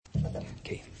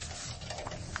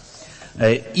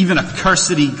even a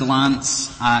cursory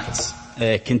glance at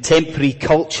contemporary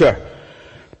culture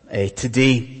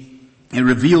today, it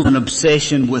revealed an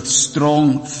obsession with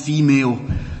strong female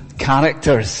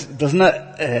characters, doesn't it?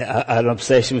 An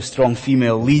obsession with strong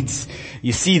female leads.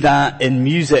 You see that in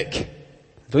music,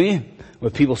 don't you?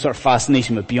 With people's sort of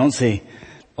fascination with Beyonce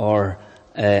or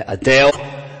Adele,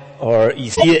 or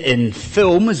you see it in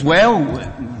film as well,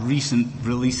 recent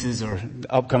releases or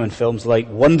upcoming films like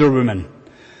Wonder Woman.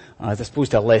 I suppose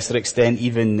to a lesser extent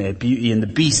even Beauty and the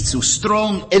Beast. So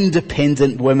strong,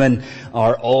 independent women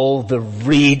are all the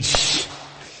rage,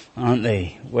 aren't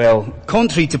they? Well,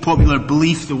 contrary to popular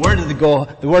belief, the Word of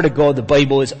God, the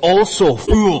Bible, is also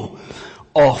full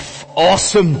of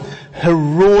awesome,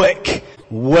 heroic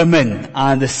women.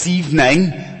 And this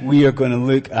evening, we are going to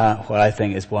look at what I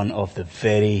think is one of the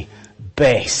very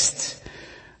best.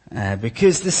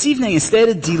 Because this evening, instead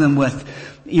of dealing with,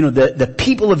 the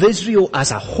people of Israel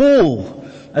as a whole,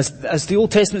 as the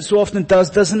Old Testament so often does,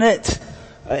 doesn't it?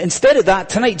 Instead of that,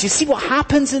 tonight, do you see what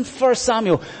happens in 1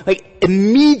 Samuel? Like,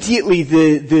 immediately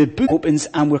the book opens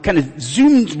and we're kind of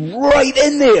zoomed right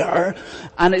in there,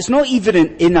 and it's not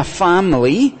even in a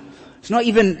family, it's not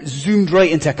even zoomed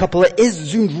right into a couple, it is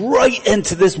zoomed right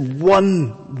into this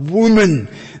one woman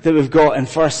that we've got in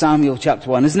 1 Samuel chapter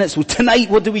 1, isn't it? So tonight,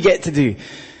 what do we get to do?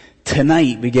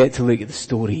 Tonight, we get to look at the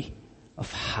story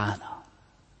of Hannah.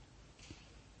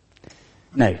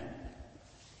 Now,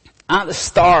 at the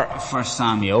start of 1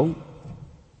 Samuel,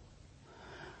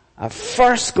 at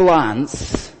first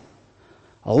glance,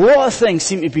 a lot of things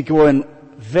seem to be going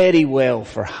very well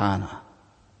for Hannah.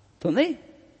 Don't they?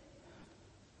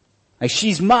 Like,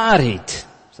 she's married.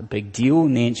 It's a big deal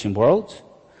in the ancient world.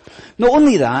 Not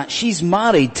only that, she's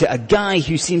married to a guy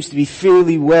who seems to be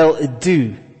fairly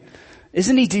well-to-do.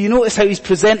 Isn't he? Do you notice how he's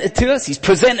presented to us? He's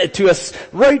presented to us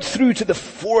right through to the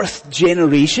 4th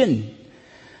generation.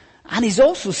 And he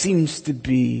also seems to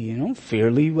be,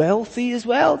 fairly wealthy as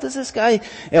well. Does this guy,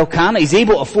 Elkanah? He's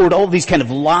able to afford all these kind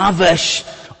of lavish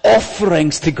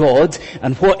offerings to God.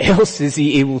 And what else is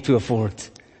he able to afford?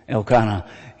 Elkanah.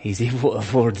 He's able to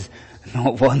afford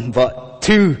not one, but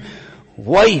 2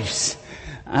 wives.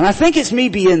 And I think it's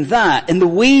maybe in the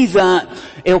way that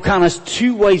Elkanah's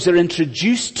 2 wives are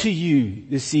introduced to you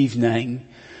this evening,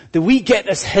 that we get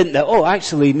this hint that,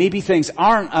 actually, maybe things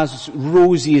aren't as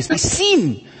rosy as they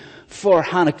seem for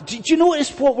Hannah. Do you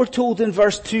notice what we're told in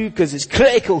verse 2? Because it's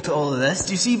critical to all of this.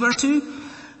 Do you see verse 2?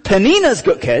 Peninnah's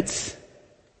got kids.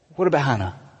 What about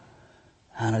Hannah?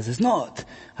 Hannah does not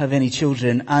have any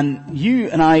children. And you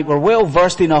and I were well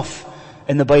versed enough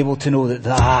in the Bible to know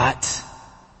that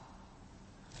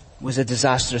was a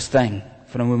disastrous thing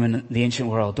for a woman in the ancient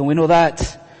world. Don't we know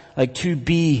that? Like, to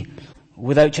be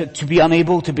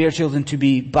unable to bear children, to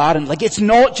be barren. Like, it's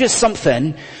not just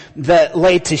something that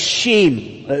led to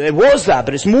shame. It was that,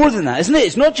 but it's more than that, isn't it?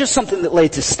 It's not just something that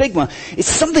led to stigma. It's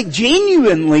something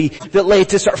genuinely that led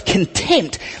to sort of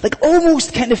contempt. Like,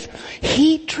 almost kind of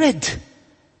hatred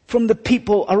from the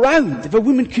people around. If a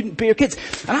woman couldn't bear kids.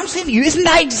 And I'm saying to you, isn't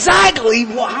that exactly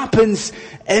what happens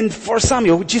in 1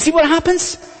 Samuel? Do you see what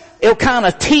happens?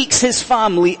 Elkanah takes his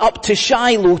family up to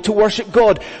Shiloh to worship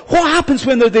God. What happens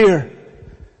when they're there?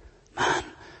 Man,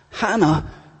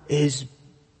 Hannah is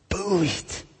bullied.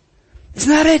 Isn't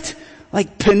that it?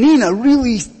 Like, Peninnah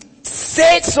really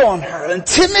sets on her,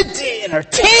 intimidating her,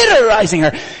 terrorizing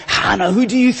her. Hannah, who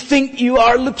do you think you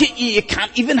are? Look at you. You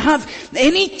can't even have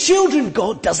any children.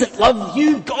 God doesn't love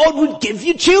you. God would give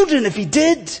you children if he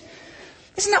did.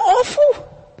 Isn't that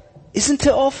awful? Isn't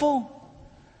it awful?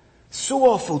 So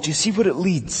awful. Do you see where it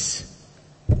leads?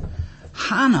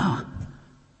 Hannah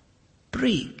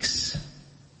breaks.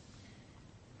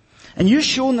 And you're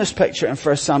shown this picture in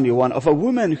 1 Samuel 1 of a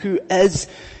woman who is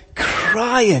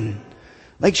crying.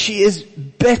 Like, she is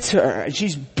bitter and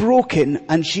she's broken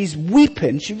and she's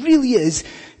weeping. She really is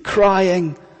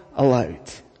crying aloud.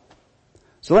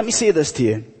 So let me say this to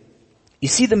you. You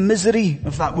see the misery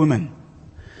of that woman?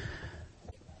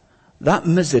 That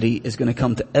misery is going to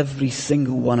come to every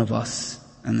single one of us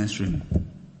in this room.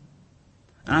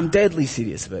 And I'm deadly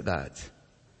serious about that.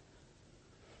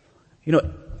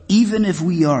 Even if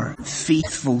we are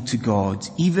faithful to God,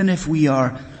 even if we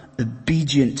are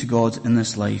obedient to God in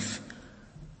this life,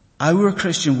 our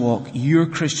Christian walk, your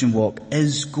Christian walk,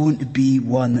 is going to be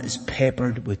one that is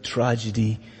peppered with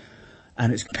tragedy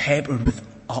and it's peppered with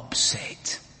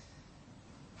upset.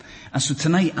 And so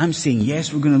tonight I'm saying,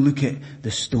 yes, we're going to look at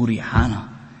the story of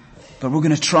Hannah, but we're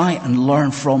going to try and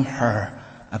learn from her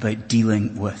about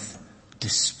dealing with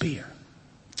despair.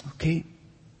 Okay?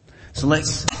 So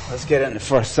let's Let's get into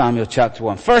 1 Samuel chapter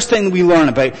 1. First thing that we learn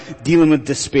about dealing with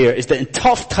despair is that in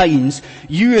tough times,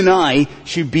 you and I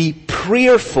should be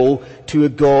prayerful to a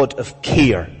God of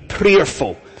care.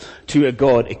 Prayerful to a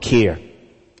God of care.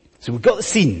 So we've got the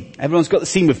scene. Everyone's got the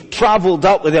scene. We've travelled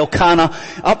up with Elkanah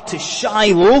up to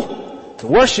Shiloh to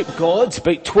worship God. It's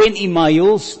about 20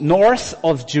 miles north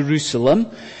of Jerusalem.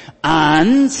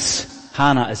 And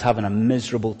Hannah is having a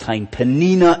miserable time.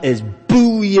 Peninnah is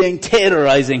bullying,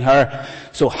 terrorizing her.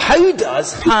 So how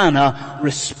does Hannah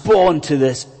respond to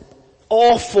this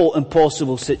awful,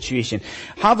 impossible situation?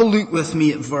 Have a look with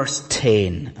me at verse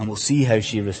 10 and we'll see how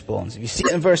she responds. If you see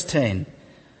it in verse 10.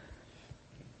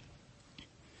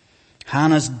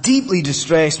 Hannah's deeply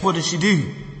distressed. What does she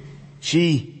do?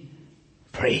 She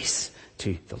prays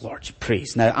to the Lord. She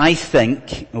prays. Now I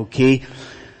think, okay,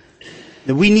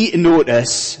 that we need to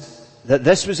notice that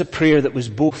this was a prayer that was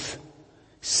both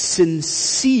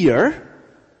sincere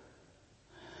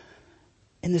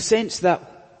in the sense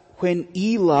that when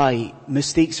Eli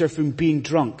mistakes her from being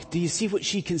drunk, do you see what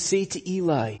she can say to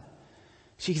Eli?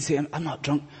 She can say, I'm not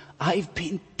drunk. I've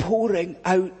been pouring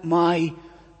out my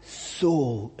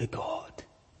soul to God.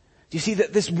 Do you see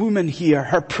that this woman here,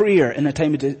 her prayer in a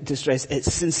time of distress,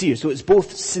 it's sincere. So it's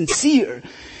both sincere,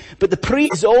 but the prayer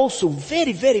is also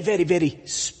very, very, very, very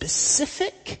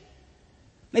specific.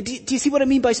 Now, do you see what I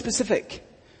mean by specific?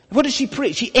 What does she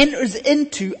pray? She enters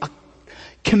into a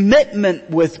commitment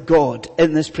with God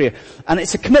in this prayer. And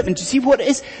it's a commitment. Do you see what it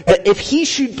is? That if he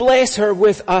should bless her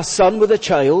with a son, with a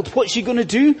child, what's she going to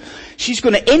do? She's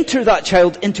going to enter that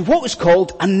child into what was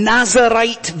called a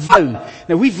Nazirite vow.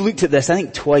 Now we've looked at this, I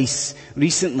think twice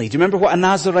recently. Do you remember what a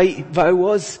Nazirite vow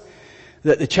was?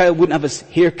 That the child wouldn't have his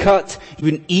hair cut, he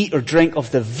wouldn't eat or drink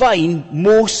of the vine.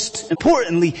 Most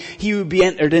importantly, he would be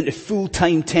entered into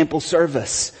full-time temple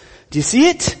service. Do you see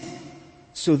it?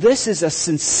 So this is a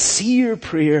sincere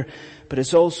prayer, but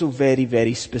it's also very,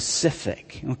 very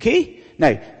specific. Okay?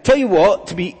 Now, tell you what,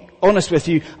 to be honest with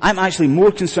you, I'm actually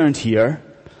more concerned here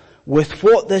with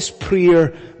what this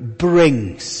prayer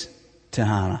brings to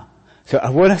Hannah. So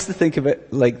I want us to think of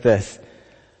it like this.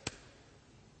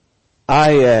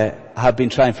 I have been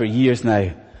trying for years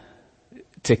now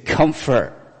to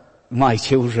comfort my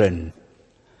children.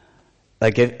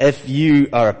 Like if you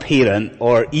are a parent,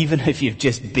 or even if you've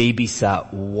just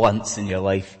babysat once in your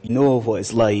life, you know what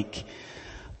it's like.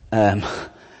 Let's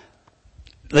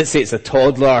say it's a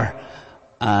toddler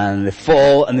and they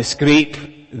fall and they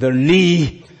scrape their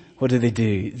knee. What do?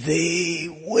 They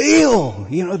wail.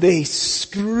 They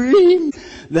scream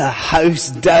the house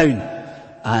down.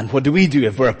 And what do?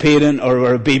 If we're a parent or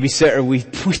we're a babysitter, we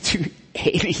do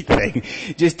anything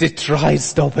just to try and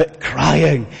stop it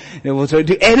crying. We'll try to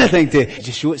do anything to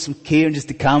just show it some care and just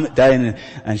to calm it down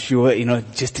and show it,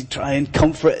 just to try and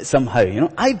comfort it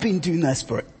somehow. I've been doing this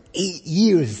for 8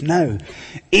 years now.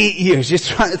 8 years, just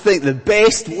trying to think the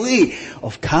best way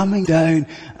of calming down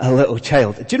a little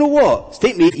child. Do you know what? It's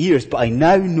taken me 8 years, but I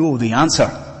now know the answer.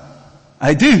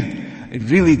 I do. I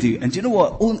really do. And do you know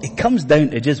what? It comes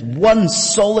down to just one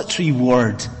solitary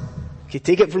word. Okay,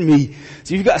 take it from me.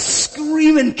 So you've got a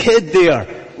screaming kid there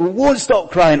who won't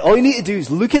stop crying. All you need to do is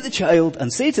look at the child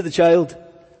and say to the child,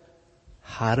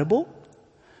 Haribo?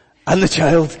 And the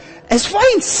child is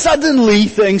fine. Suddenly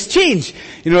things change.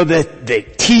 The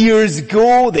tears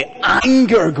go, the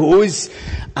anger goes,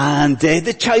 and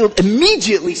the child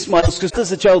immediately smiles, because does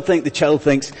the child think? The child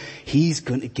thinks, he's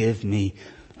going to give me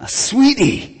a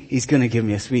sweetie. He's going to give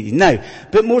me a sweetie. Now,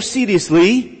 but more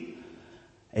seriously,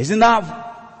 isn't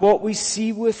that what we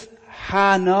see with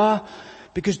Hannah?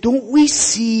 Because don't we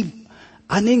see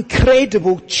an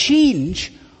incredible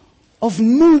change of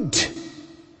mood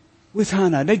with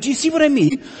Hannah? Now, do you see what I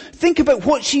mean? Think about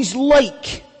what she's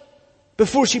like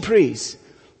before she prays.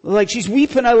 Like she's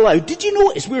weeping out loud. Did you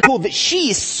notice we're told that she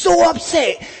is so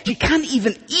upset she can't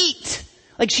even eat?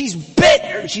 Like she's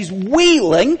bitter, she's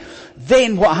wailing.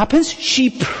 Then what happens? She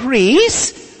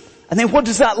prays. And then what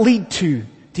does that lead to?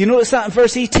 Do you notice that in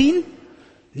verse 18?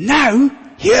 Now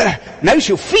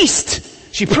she'll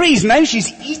feast. She prays, now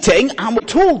she's eating, and we're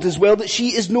told as well that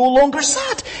she is no longer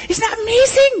sad. Isn't that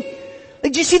amazing?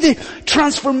 Like, do you see the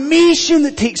transformation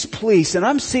that takes place? And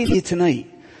I'm saying to you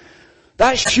tonight,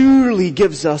 that surely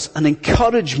gives us an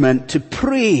encouragement to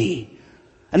pray.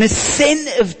 An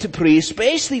incentive to pray,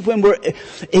 especially when we're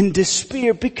in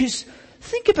despair, because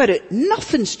think about it,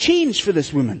 nothing's changed for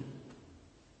this woman.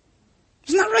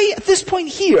 Isn't that right? At this point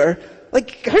here,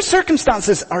 like her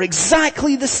circumstances are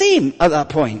exactly the same at that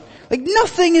point. Like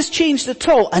nothing has changed at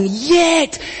all. And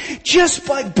yet, just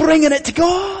by bringing it to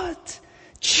God,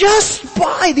 just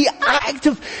by the act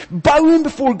of bowing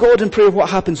before God in prayer, what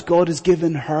happens? God has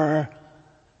given her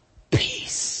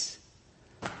peace.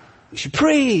 We should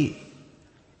pray.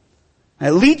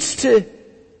 It leads to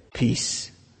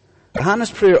peace.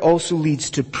 Hannah's prayer also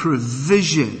leads to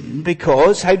provision,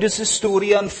 because how does the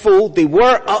story unfold? They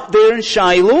were up there in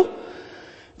Shiloh.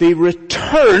 They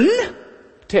return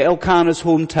to Elkanah's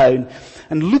hometown.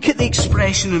 And look at the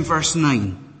expression in verse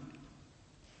 9.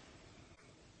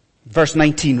 Verse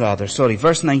 19 rather,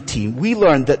 verse 19. We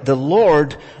learned that the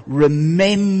Lord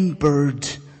remembered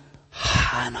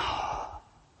Hannah.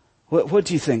 What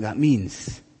do you think that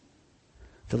means?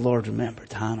 The Lord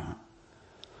remembered Hannah.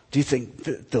 Do you think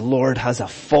that the Lord has a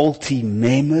faulty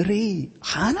memory?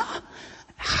 Hannah?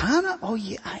 Oh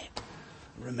yeah, I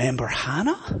remember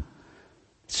Hannah?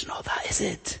 It's not that, is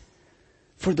it?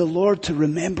 For the Lord to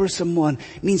remember someone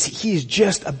means He is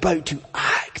just about to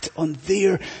act on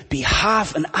their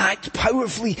behalf and act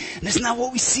powerfully. And isn't that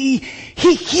what we see?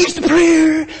 He hears the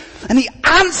prayer and He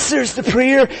answers the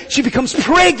prayer. She becomes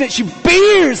pregnant. She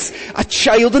bears a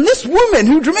child. And this woman,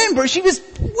 who, remember, she was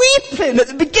weeping at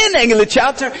the beginning of the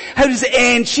chapter. How does it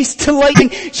end? She's delighting.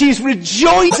 She's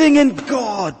rejoicing in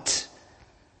God.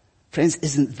 Friends,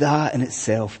 isn't that in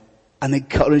itself an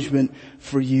encouragement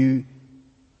for you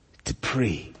to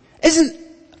pray? Isn't,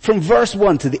 from verse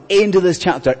 1 to the end of this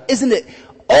chapter, isn't it,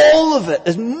 all of it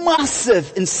is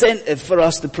massive incentive for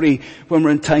us to pray when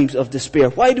we're in times of despair?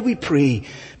 Why do we pray?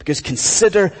 Because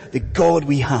consider the God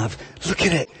we have. Look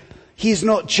at it. He is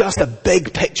not just a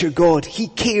big picture God. He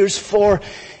cares for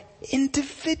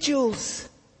individuals.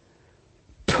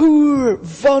 Poor,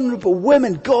 vulnerable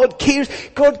women. God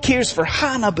cares for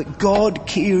Hannah, but God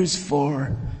cares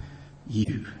for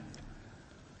you.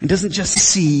 He doesn't just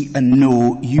see and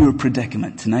know your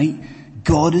predicament tonight.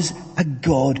 God is a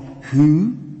God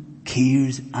who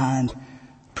cares and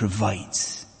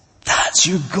provides. That's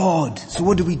your God. So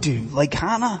what do? Like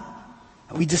Hannah?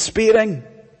 Are we despairing?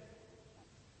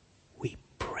 We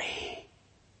pray.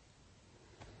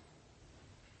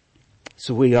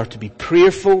 So we are to be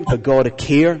prayerful to God of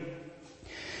care.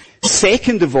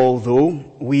 Second of all,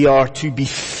 though, we are to be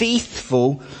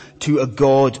faithful to a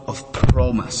God of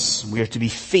promise. We are to be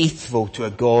faithful to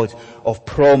a God of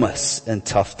promise in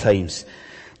tough times.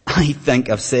 I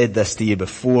think I've said this to you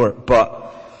before,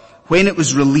 but when it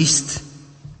was released,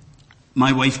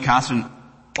 my wife Catherine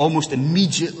almost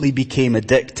immediately became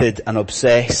addicted and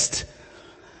obsessed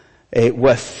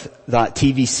with that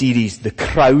TV series, The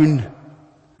Crown.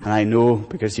 And I know,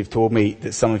 because you've told me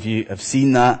that some of you have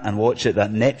seen that and watched it,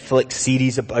 that Netflix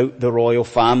series about the royal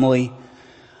family.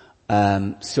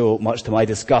 So much to my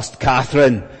disgust,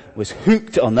 Catherine was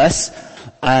hooked on this,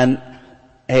 and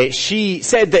she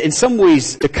said that in some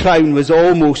ways The Crown was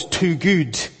almost too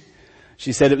good.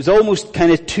 She said it was almost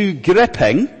kind of too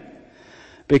gripping,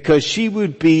 because she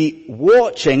would be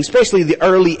watching, especially the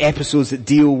early episodes that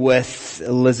deal with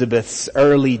Elizabeth's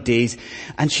early days,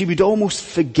 and she would almost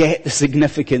forget the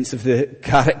significance of the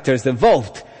characters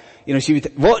involved. You know, she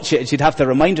would watch it and she'd have to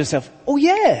remind herself, oh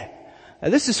yeah,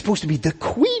 this is supposed to be the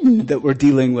Queen that we're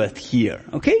dealing with here,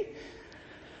 okay?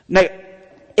 Now,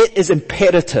 it is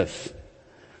imperative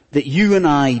that you and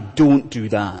I don't do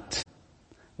that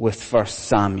with 1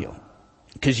 Samuel.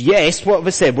 Because yes, what have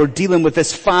I said? We're dealing with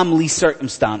this family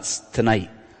circumstance tonight.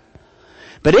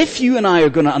 But if you and I are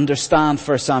going to understand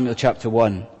 1 Samuel chapter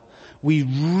 1, we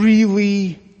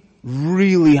really,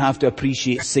 really have to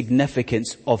appreciate the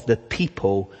significance of the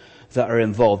people that are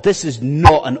involved. This is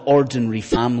not an ordinary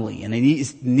family, and I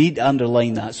need to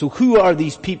underline that. So who are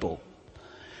these people?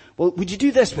 Well, would you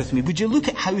do this with me? Would you look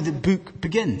at how the book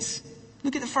begins?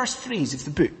 Look at the first phrase of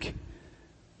the book. Do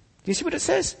you see what it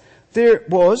says? There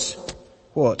was,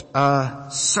 what? A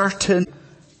certain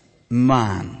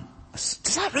man.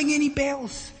 Does that ring any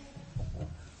bells?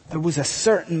 There was a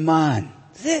certain man.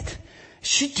 Is it? It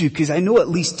should do, because I know at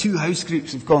least 2 house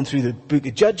groups have gone through the book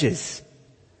of Judges.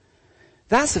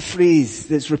 That's a phrase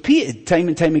that's repeated time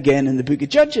and time again in the book of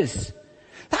Judges.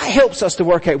 That helps us to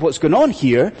work out what's going on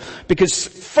here, because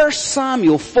 1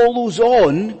 Samuel follows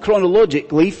on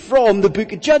chronologically from the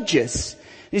book of Judges.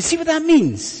 You see what that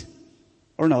means?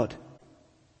 Or not?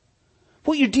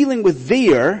 What you're dealing with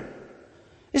there,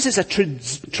 this is a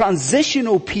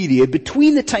transitional period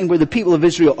between the time where the people of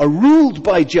Israel are ruled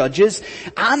by judges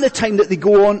and the time that they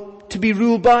go on to be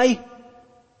ruled by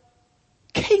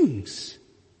kings.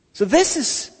 So this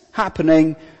is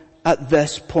happening at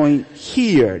this point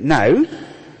here. Now,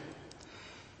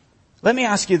 let me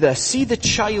ask you this. See the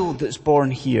child that's born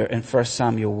here in 1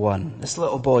 Samuel 1. This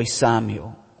little boy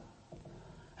Samuel.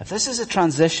 If this is a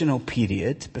transitional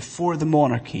period before the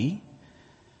monarchy,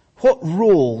 what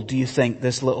role do you think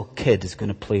this little kid is going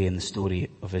to play in the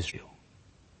story of Israel?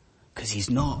 Because he's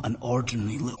not an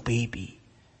ordinary little baby,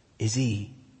 is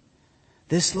he?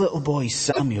 This little boy,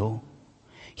 Samuel,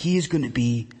 he is going to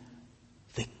be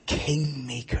the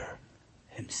kingmaker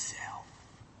himself.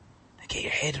 Now get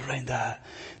your head around that.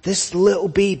 This little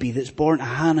baby that's born to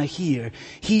Hannah here,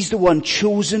 he's the one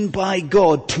chosen by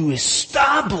God to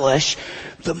establish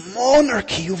the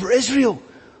monarchy over Israel.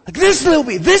 Like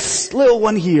this little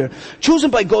one here, chosen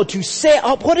by God to set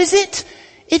up, what is it?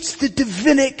 It's the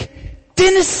Davidic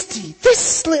dynasty.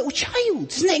 This little child.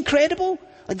 Isn't it incredible?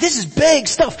 Like this is big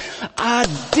stuff. A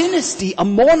dynasty, a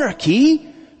monarchy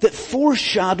that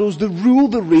foreshadows the rule,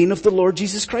 the reign of the Lord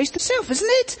Jesus Christ himself, isn't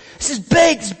it? This is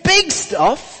big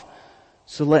stuff.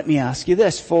 So let me ask you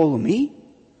this, follow me.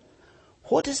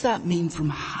 What does that mean from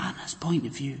Hannah's point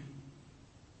of view?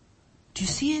 Do you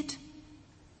see it?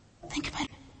 Think about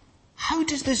it. How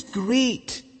does this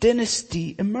great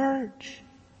dynasty emerge?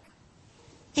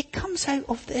 It comes out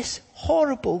of this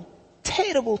horrible,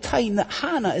 terrible time that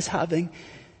Hannah is having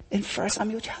in 1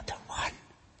 Samuel chapter 1.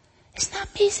 Isn't that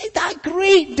amazing? That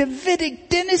great Davidic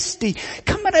dynasty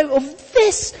coming out of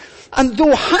this. And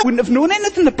though Hannah wouldn't have known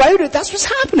anything about it, that's what's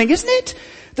happening, isn't it?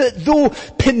 That though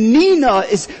Peninnah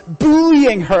is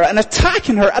bullying her and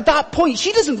attacking her at that point,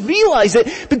 she doesn't realize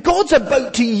it, but God's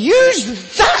about to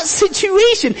use that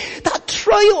situation, that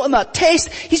trial and that test.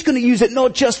 He's going to use it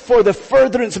not just for the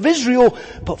furtherance of Israel,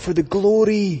 but for the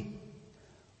glory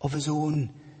of his own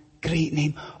great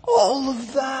name. All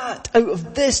of that out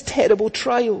of this terrible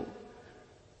trial.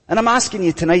 And I'm asking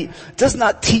you tonight, doesn't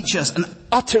that teach us an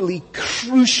utterly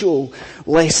crucial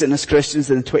lesson as Christians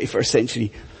in the 21st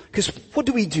century? Because what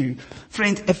do?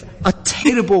 Friend, if a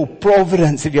terrible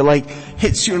providence, if you like,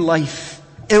 hits your life,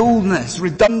 illness,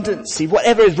 redundancy,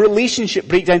 whatever, relationship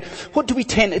breakdown, what do we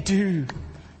tend to do?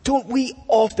 Don't we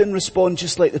often respond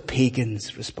just like the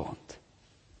pagans respond?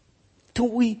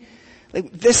 Don't we?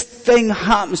 Like this thing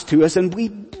happens to us and we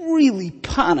really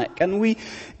panic and we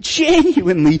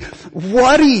genuinely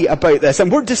worry about this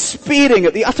and we're despairing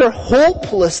at the utter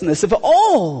hopelessness of it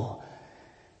all.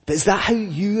 But is that how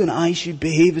you and I should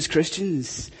behave as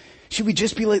Christians? Should we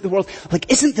just be like the world? Like,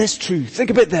 isn't this true? Think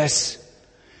about this.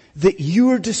 That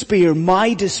your despair,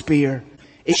 my despair,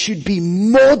 it should be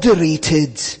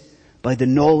moderated by the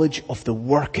knowledge of the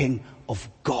working of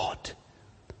God.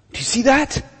 Do you see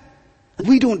that?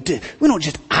 We don't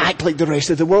just act like the rest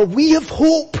of the world. We have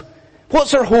hope.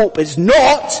 What's our hope? It's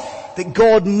not that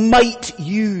God might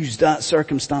use that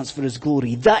circumstance for his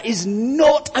glory. That is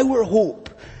not our hope.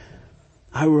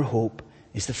 Our hope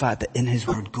is the fact that in his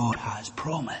word God has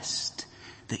promised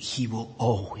that he will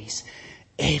always,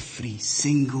 every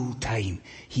single time,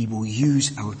 he will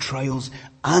use our trials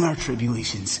and our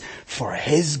tribulations for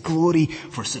his glory,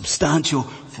 for substantial,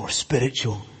 for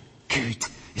spiritual good.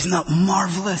 Isn't that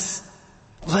marvelous?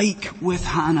 Like with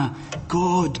Hannah,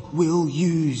 God will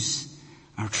use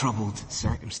our troubled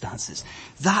circumstances.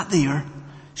 That there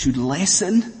should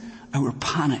lessen our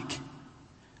panic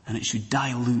and it should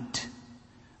dilute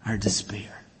our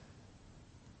despair.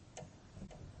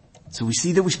 So we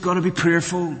see that we've got to be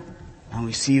prayerful and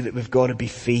we see that we've got to be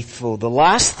faithful. The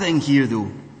last thing here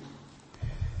though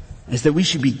is that we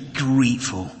should be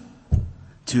grateful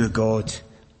to a God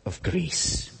of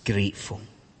grace. Grateful.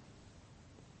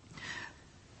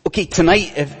 Okay,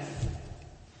 tonight, if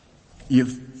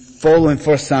you've following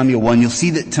 1 Samuel 1, you'll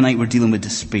see that tonight we're dealing with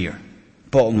despair.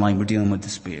 Bottom line, we're dealing with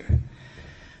despair.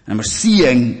 And we're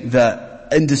seeing that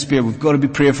in despair, we've got to be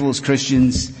prayerful as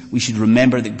Christians. We should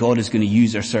remember that God is going to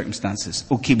use our circumstances.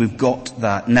 Okay, we've got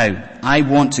that. Now, I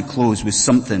want to close with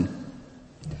something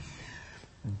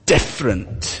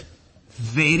different.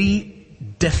 Very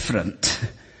different.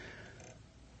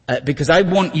 Because I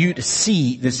want you to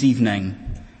see this evening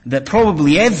that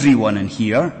probably everyone in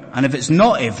here, and if it's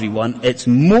not everyone, it's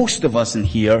most of us in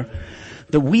here,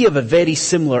 that we have a very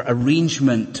similar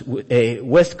arrangement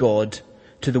with God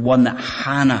to the one that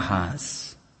Hannah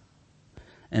has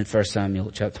in 1 Samuel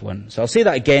chapter 1. So I'll say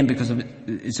that again because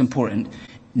it's important.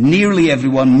 Nearly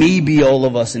everyone, maybe all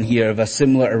of us in here, have a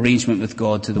similar arrangement with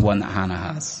God to the one that Hannah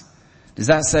has. Does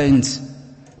that sound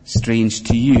strange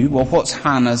to you? Well, what's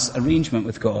Hannah's arrangement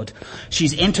with God?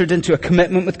 She's entered into a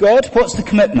commitment with God. What's the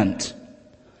commitment?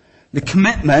 The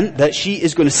commitment that she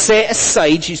is going to set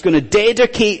aside, she's going to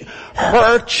dedicate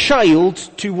her child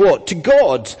to what? To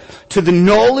God. To the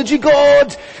knowledge of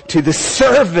God. To the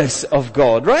service of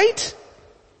God, right?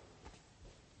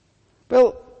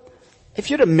 Well, if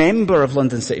you're a member of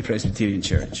London City Presbyterian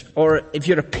Church, or if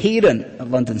you're a parent of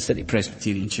London City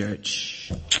Presbyterian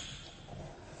Church,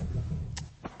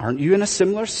 aren't you in a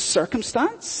similar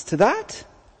circumstance to that?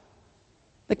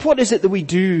 Like, what is it that we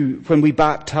do when we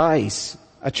baptize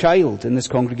a child in this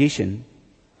congregation?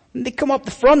 And they come up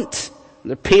the front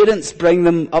Their parents bring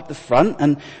them up the front,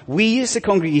 and we as the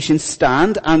congregation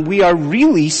stand, and we are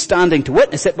really standing to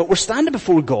witness it, but we're standing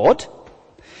before God,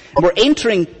 and we're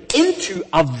entering into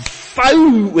a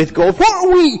vow with God. What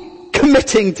are we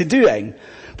committing to doing?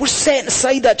 We're setting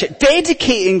aside that child,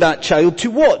 dedicating that child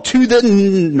to what? To the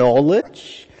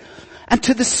knowledge and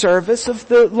to the service of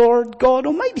the Lord God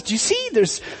Almighty. Do you see?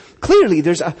 There's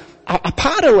a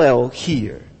parallel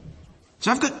here.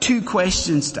 So I've got 2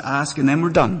 questions to ask, and then we're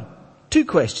done. 2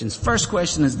 questions. First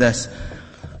question is this.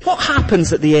 What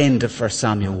happens at the end of 1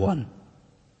 Samuel 1?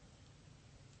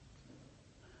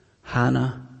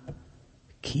 Hannah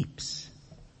keeps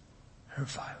her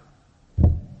vow.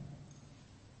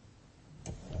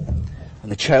 When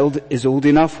the child is old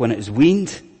enough, when it is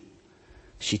weaned,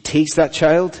 she takes that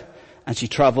child and she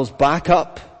travels back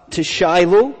up to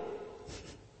Shiloh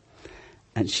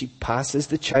and she passes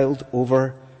the child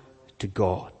over to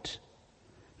God.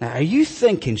 Now, are you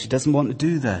thinking she doesn't want to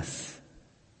do this?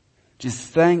 Just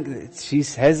think that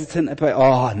she's hesitant about,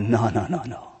 oh,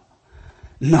 no.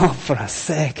 Not for a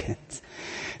second.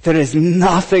 There is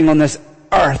nothing on this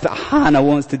earth that Hannah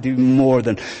wants to do more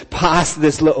than pass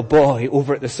this little boy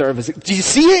over at the service. Do you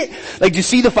see it? Like, do you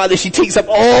see the fact that she takes up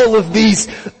all of these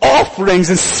offerings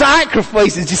and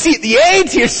sacrifices? Do you see at the end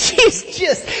here, she's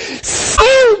just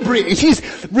celebrating. She's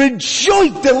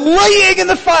rejoiced, delighting in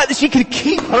the fact that she can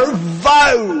keep her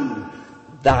vow.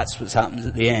 That's what happens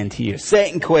at the end here.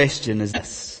 Second question is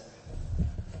this.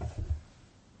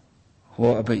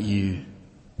 What about you?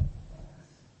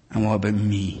 And what about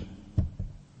me?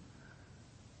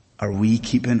 Are we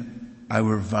keeping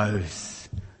our vows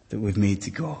that we've made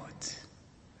to God?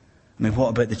 I mean, what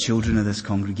about the children of this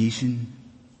congregation?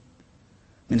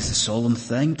 I mean, it's a solemn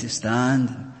thing to stand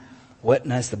and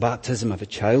witness the baptism of a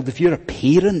child. If you're a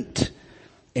parent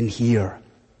in here,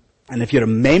 and if you're a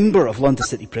member of London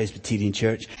City Presbyterian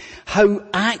Church, how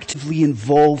actively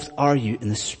involved are you in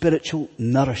the spiritual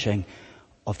nourishing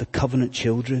of the covenant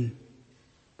children?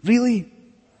 Really?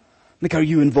 Like, are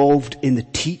you involved in the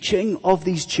teaching of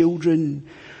these children?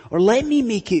 Or let me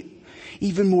make it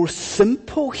even more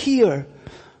simple here.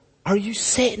 Are you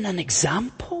setting an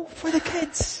example for the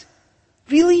kids?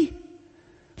 Really?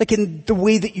 Like in the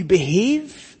way that you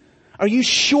behave? Are you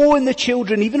showing the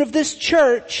children, even of this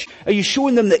church, are you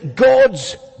showing them that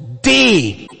God's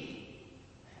day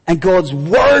and God's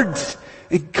word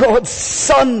and God's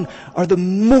son are the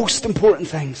most important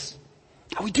things?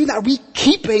 Are we doing that? Are we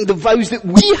keeping the vows that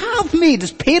we have made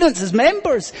as parents, as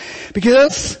members?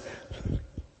 Because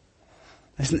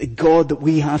isn't it God that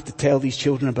we have to tell these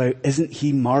children about? Isn't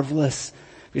he marvelous?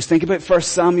 Just think about 1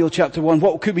 Samuel chapter 1.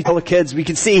 What could we tell the kids? We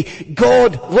could say,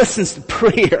 God listens to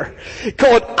prayer.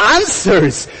 God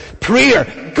answers prayer.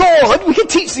 God, we can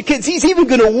teach the kids, he's even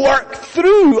going to work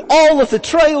through all of the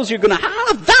trials you're going to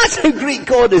have. That's how great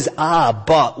God is.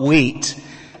 But wait.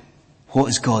 What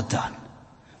has God done?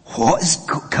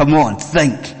 Come on,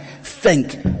 think.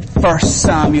 1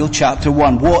 Samuel chapter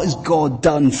 1. What has God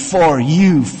done for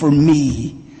you, for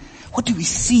me? What do we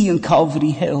see in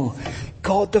Calvary Hill?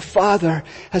 God the Father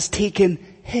has taken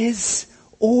his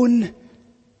own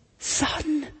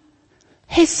son.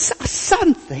 A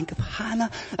son, think of Hannah,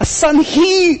 a son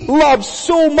he loves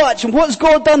so much. And what's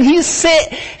God done? He's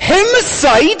set him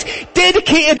aside,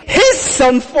 dedicated his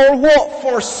son for what?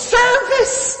 For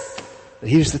service. But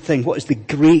here's the thing, what is the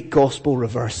great gospel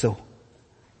reversal?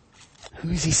 Who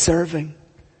is he serving?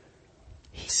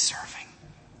 He's serving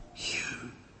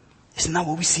you. Isn't that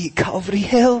what we see at Calvary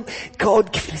Hill?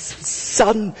 God giving his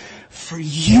son for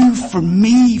you, for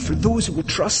me, for those who will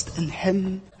trust in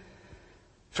him.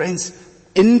 Friends,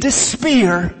 in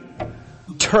despair,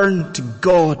 turn to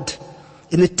God.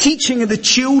 In the teaching of the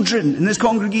children in this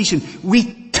congregation,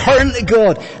 we turn to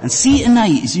God. And see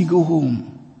tonight as you go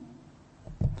home,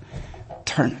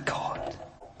 turn to God.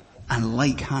 And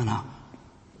like Hannah,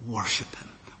 worship him.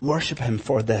 Worship him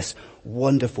for this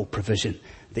wonderful provision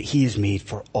that he has made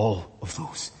for all of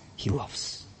those he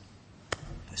loves.